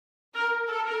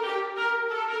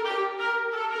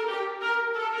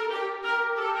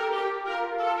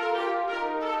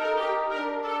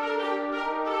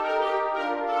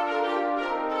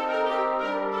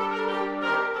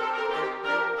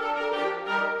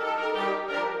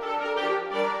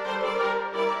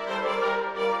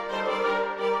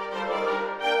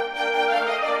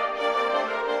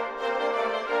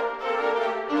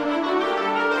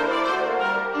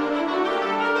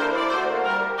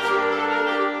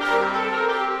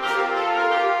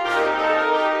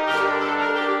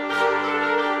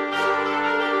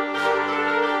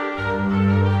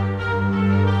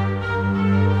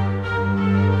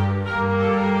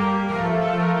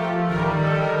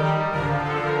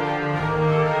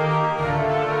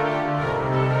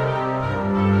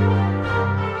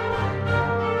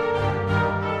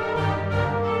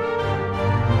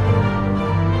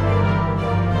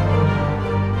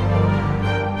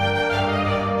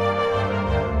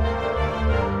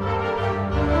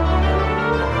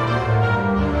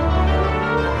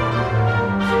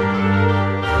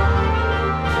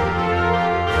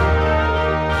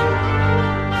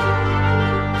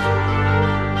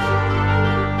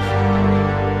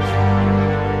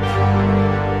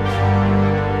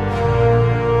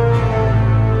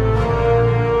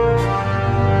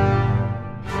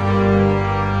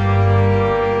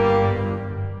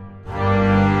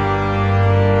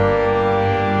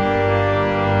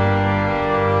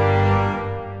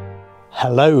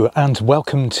Hello and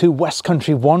welcome to West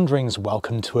Country Wanderings.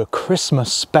 Welcome to a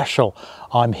Christmas special.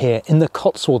 I'm here in the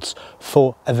Cotswolds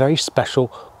for a very special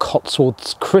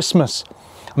Cotswolds Christmas.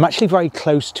 I'm actually very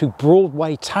close to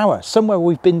Broadway Tower, somewhere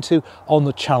we've been to on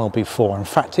the channel before. In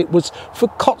fact, it was for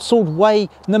Cotswold Way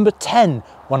number 10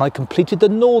 when I completed the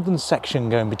northern section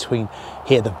going between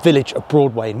here, the village of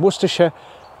Broadway in Worcestershire,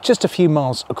 just a few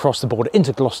miles across the border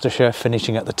into Gloucestershire,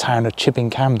 finishing at the town of Chipping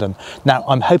Campden. Now,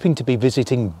 I'm hoping to be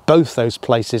visiting both those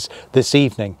places this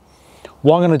evening.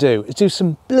 What I'm going to do is do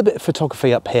some little bit of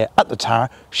photography up here at the tower,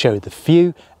 show the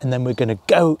view, and then we're going to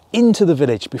go into the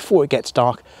village before it gets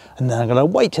dark, and then I'm going to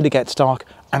wait till it gets dark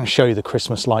and show you the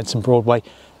Christmas lights in Broadway.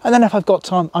 And then if I've got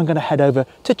time, I'm going to head over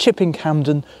to Chipping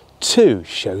Campden to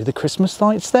show you the Christmas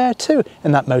lights there too,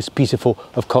 in that most beautiful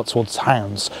of Cotswold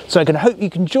towns. So I'm going to hope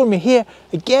you can join me here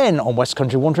again on West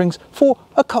Country Wanderings for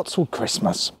a Cotswold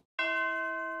Christmas.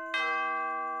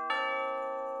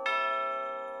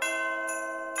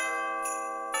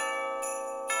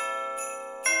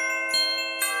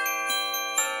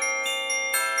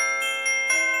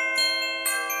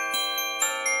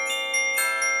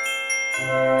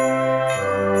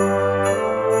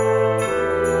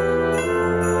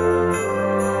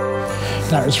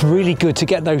 Now, it's really good to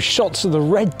get those shots of the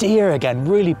red deer again.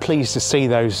 Really pleased to see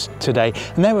those today.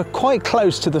 And they were quite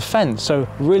close to the fence, so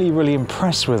really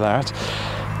impressed with that.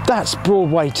 That's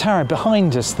Broadway Tower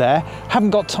behind us there. Haven't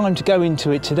got time to go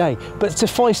into it today, but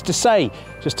suffice to say,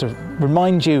 just to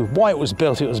remind you why it was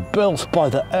built by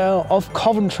the Earl of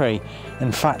Coventry.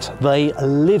 In fact, they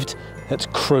lived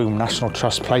at Croome National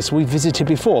Trust Place. We visited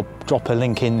before. Drop a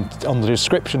link in on the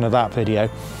description of that video.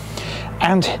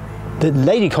 And the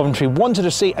Lady Coventry wanted to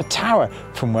see a tower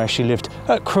from where she lived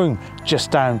at Croome,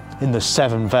 just down in the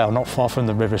Severn Vale, not far from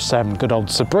the River Severn, good old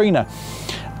Sabrina.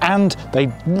 And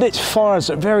they lit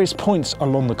fires at various points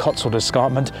along the Cotswold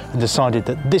escarpment and decided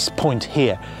that this point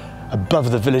here, above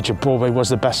the village of Broadway, was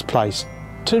the best place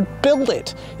to build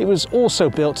it. It was also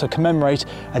built to commemorate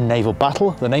a naval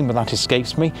battle, the name of that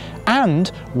escapes me,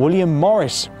 and William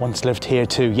Morris once lived here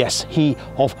too. Yes, he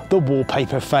of the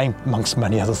wallpaper fame, amongst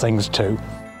many other things too.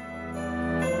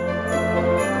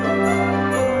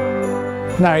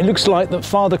 Now, it looks like that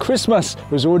Father Christmas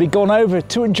has already gone over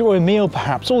to enjoy a meal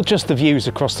perhaps, or just the views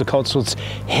across the Cotswolds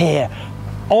here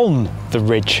on the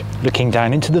ridge looking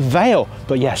down into the Vale.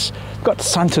 But yes, got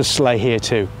Santa's sleigh here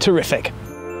too. Terrific.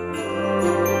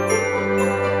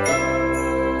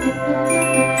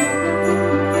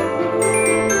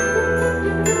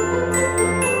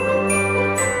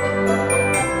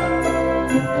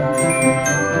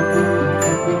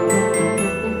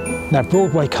 Now,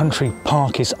 Broadway Country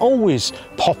Park is always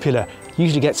popular,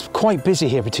 usually gets quite busy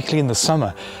here, particularly in the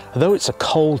summer. Although it's a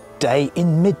cold day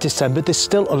in mid-December, there's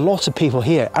still a lot of people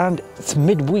here, and it's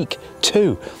midweek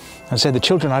too. And so the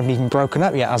children haven't even broken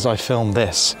up yet as I film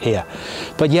this here.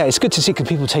 But yeah, it's good to see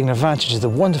people taking advantage of the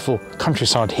wonderful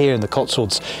countryside here in the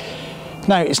Cotswolds.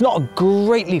 Now, it's not a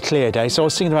greatly clear day, so I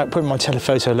was thinking about putting my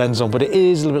telephoto lens on, but it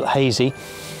is a little bit hazy.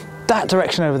 That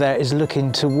direction over there is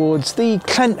looking towards the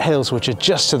Clent Hills, which are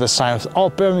just to the south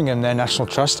of Birmingham, their National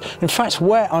Trust. In fact,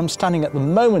 where I'm standing at the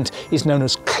moment is known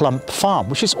as Clump Farm,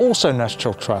 which is also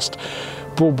National Trust.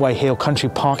 Broadway Hill Country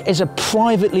Park is a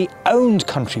privately owned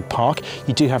country park.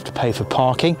 You do have to pay for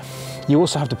parking. You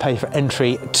also have to pay for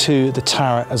entry to the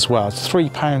tower as well. It's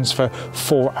 £3 for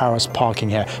 4 hours parking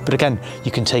here. But again,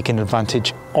 you can take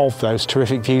advantage of those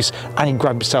terrific views and you can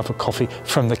grab yourself a coffee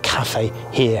from the cafe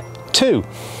here too.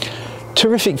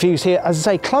 Terrific views here. As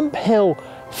I say, Clump Hill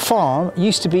Farm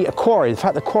used to be a quarry. In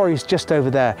fact, the quarry is just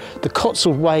over there. The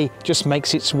Cotswold Way just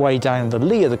makes its way down the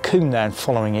lee of the Coombe there and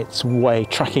following its way,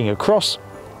 tracking across.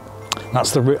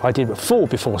 That's the route I did before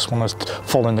when I was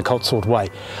following the Cotswold Way.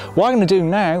 What I'm going to do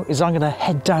now is I'm going to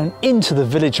head down into the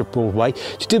village of Broadway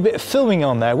to do a bit of filming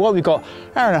on there. Well, we've got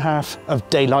an hour and a half of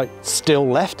daylight still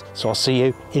left, so I'll see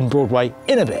you in Broadway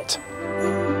in a bit.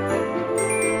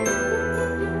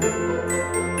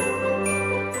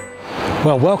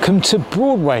 Well, welcome to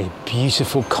Broadway,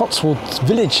 beautiful Cotswolds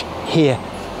village here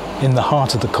in the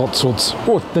heart of the Cotswolds,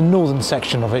 or the northern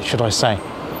section of it, should I say.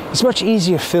 It's much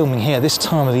easier filming here this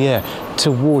time of the year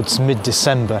towards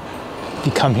mid-December. If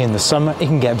you come here in the summer, it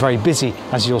can get very busy,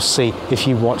 as you'll see if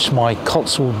you watch my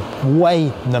Cotswold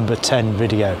Way number 10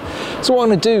 video. So what I'm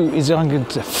going to do is I'm going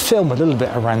to film a little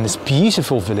bit around this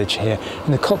beautiful village here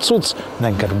in the Cotswolds, and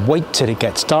then going to wait till it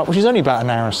gets dark, which is only about an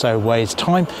hour or so away's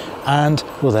time, and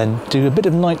we'll then do a bit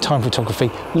of nighttime photography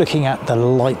looking at the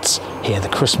lights here, the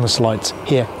Christmas lights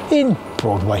here in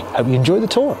Broadway. Hope you enjoy the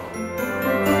tour.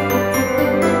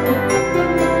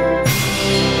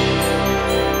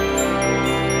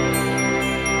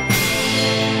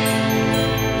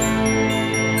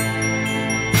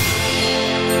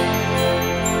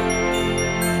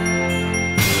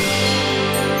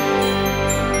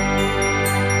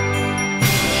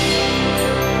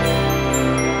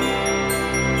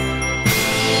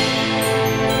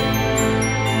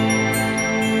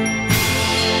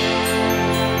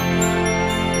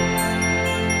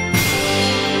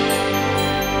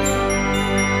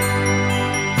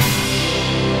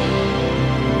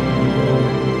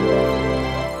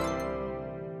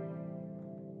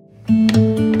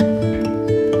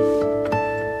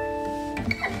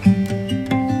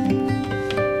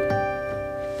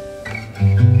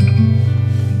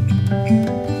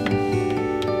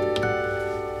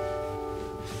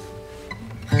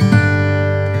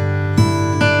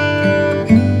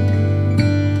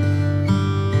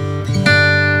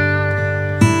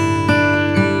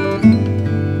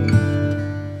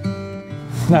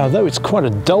 Although it's quite a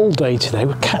dull day today,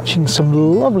 we're catching some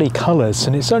lovely colours,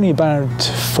 and it's only about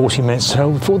 40 minutes or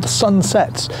so before the sun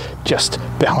sets just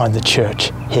behind the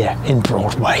church here in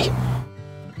Broadway.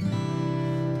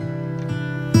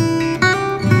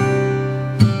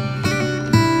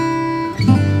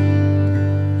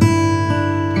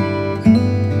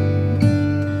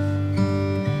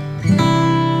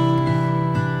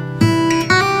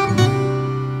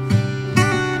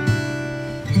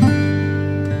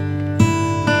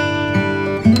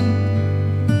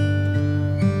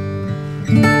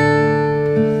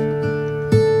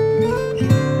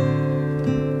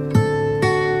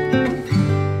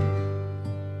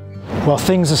 Well,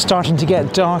 things are starting to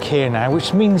get dark here now,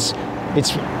 which means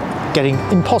it's getting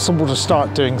impossible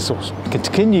to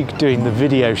continue doing the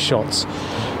video shots.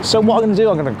 So what I'm going to do,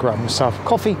 I'm going to grab myself a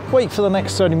coffee, wait for the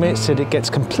next 30 minutes till it gets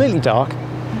completely dark,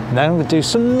 and then I'm going to do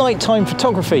some nighttime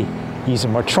photography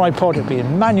using my tripod. It'll be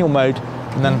in manual mode,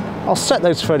 and then I'll set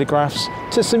those photographs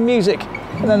to some music,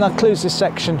 and then I'll close this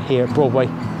section here at Broadway,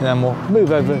 and then we'll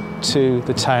move over to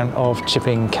the town of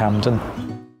Chipping Campden.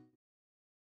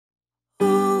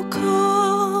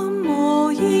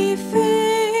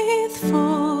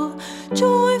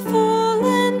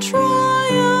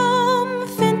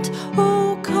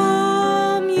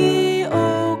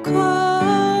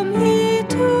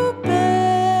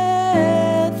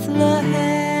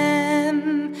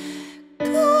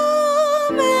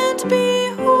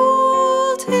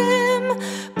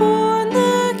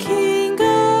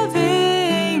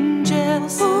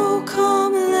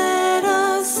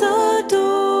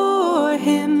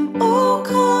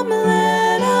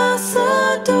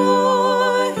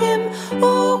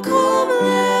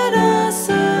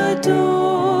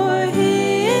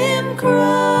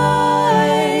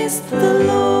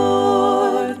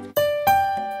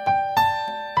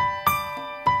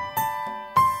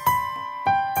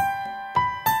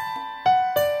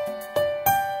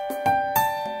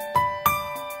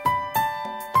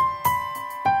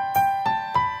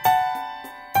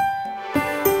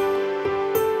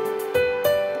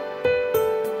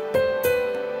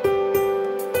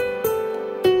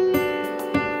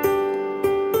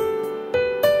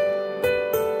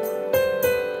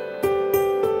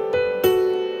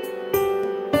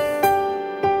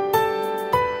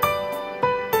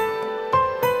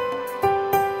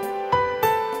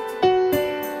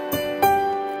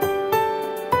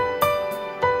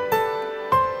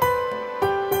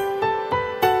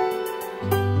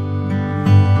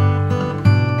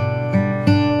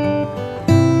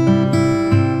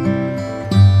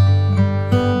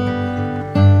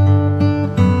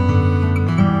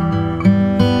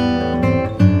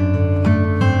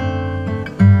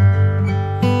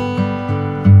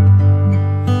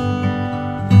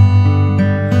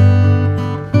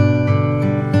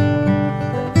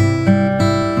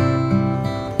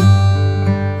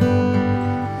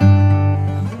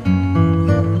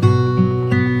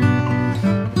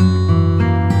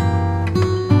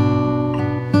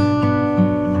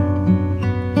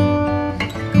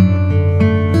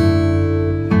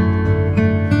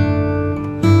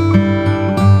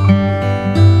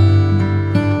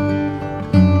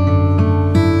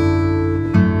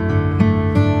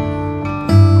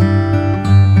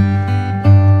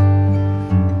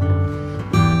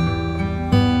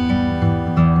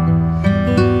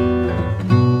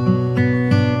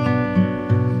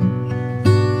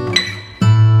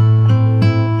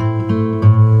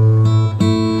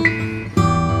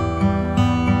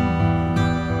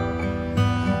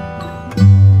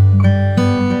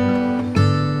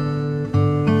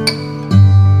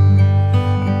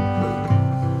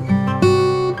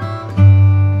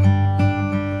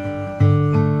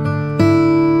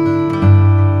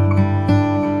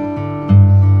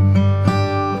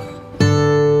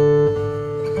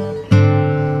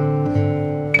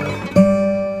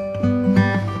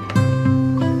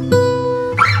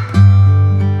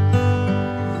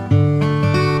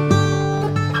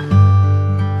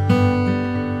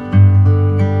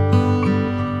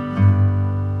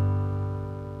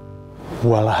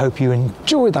 Well, I hope you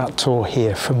enjoyed that tour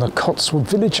here from the Cotswold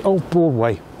village of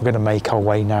Broadway. We're going to make our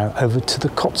way now over to the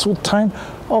Cotswold town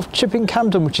of Chipping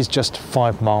Campden, which is just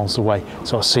 5 miles away.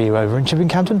 So I'll see you over in Chipping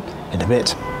Campden in a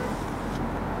bit.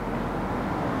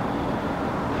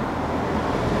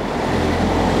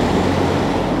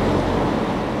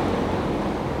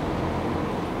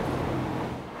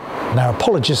 Now,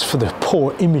 apologies for the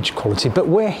poor image quality, but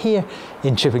we're here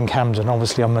in Chipping Campden.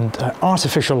 Obviously, I'm under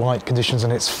artificial light conditions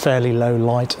and it's fairly low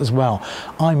light as well.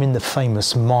 I'm in the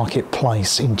famous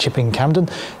marketplace in Chipping Campden.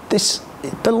 This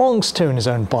it belongs to and is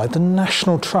owned by the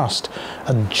National Trust.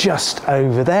 And just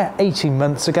over there, 18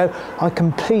 months ago, I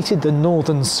completed the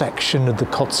northern section of the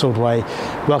Cotswold Way.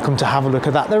 Welcome to have a look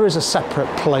at that. There is a separate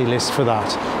playlist for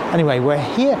that. Anyway, we're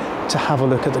here to have a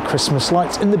look at the Christmas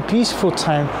lights in the beautiful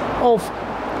town of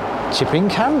Chipping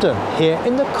Campden, here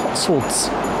in the Cotswolds.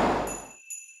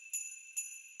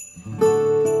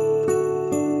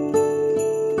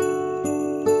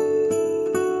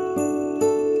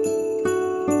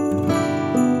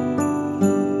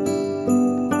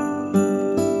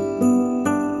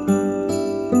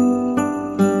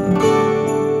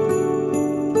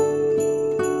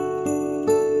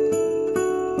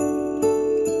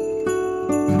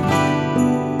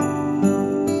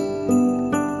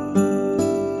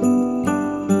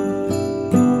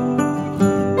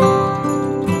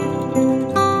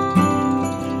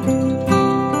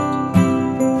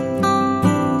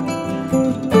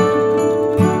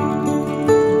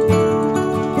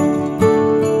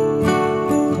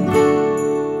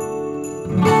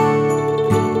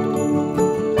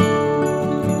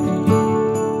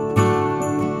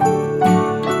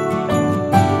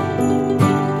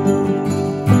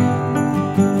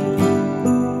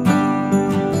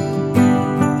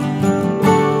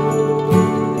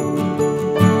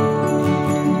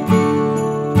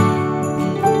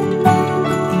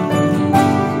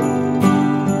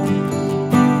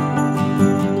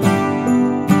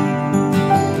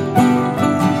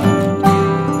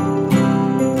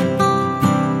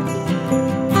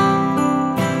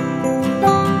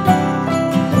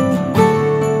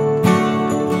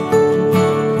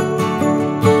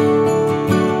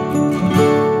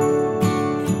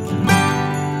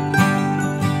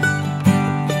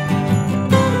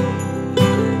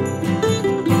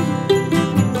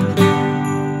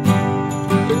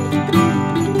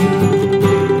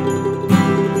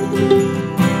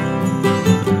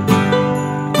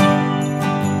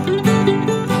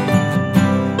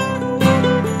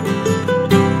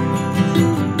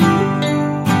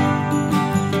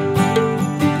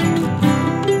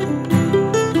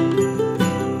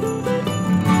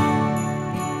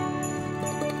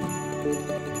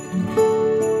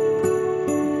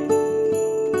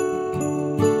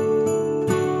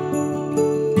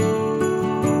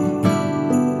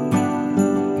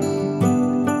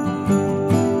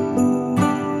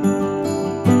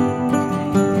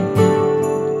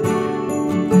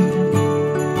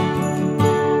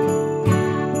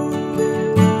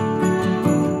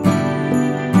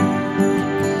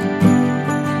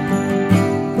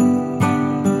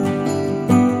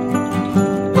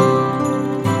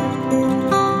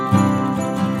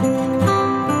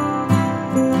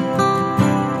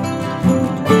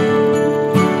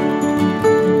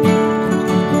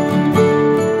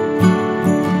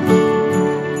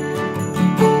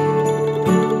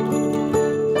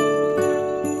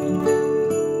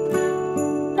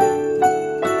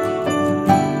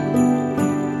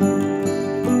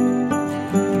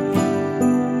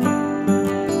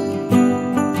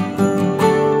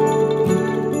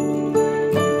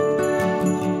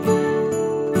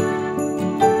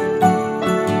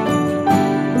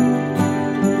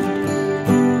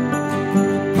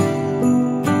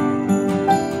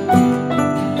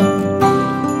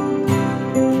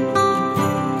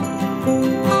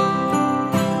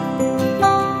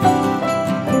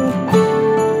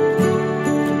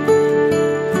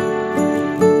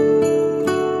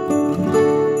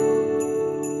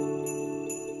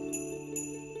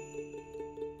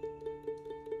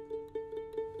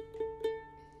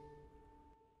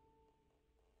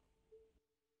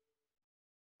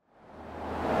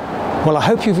 Well, I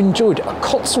hope you've enjoyed a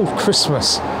Cotswold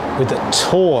Christmas with a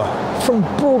tour from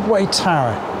Broadway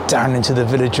Tower down into the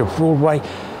village of Broadway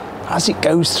as it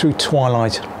goes through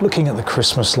twilight, looking at the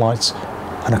Christmas lights,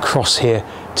 and across here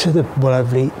to the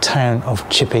lovely town of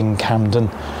Chipping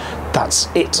Campden. That's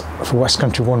it for West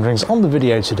Country Wanderings on the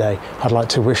video today. I'd like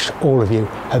to wish all of you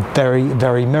a very,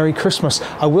 very Merry Christmas.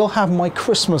 I will have my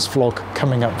Christmas vlog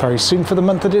coming up very soon for the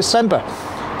month of December.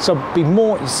 So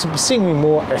you'll be seeing me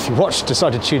more if you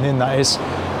decide to tune in, that is,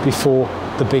 before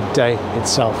the big day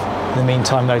itself. In the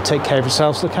meantime though, take care of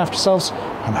yourselves, look after yourselves,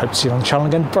 and I hope to see you on the channel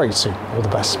again very soon. All the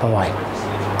best, bye bye.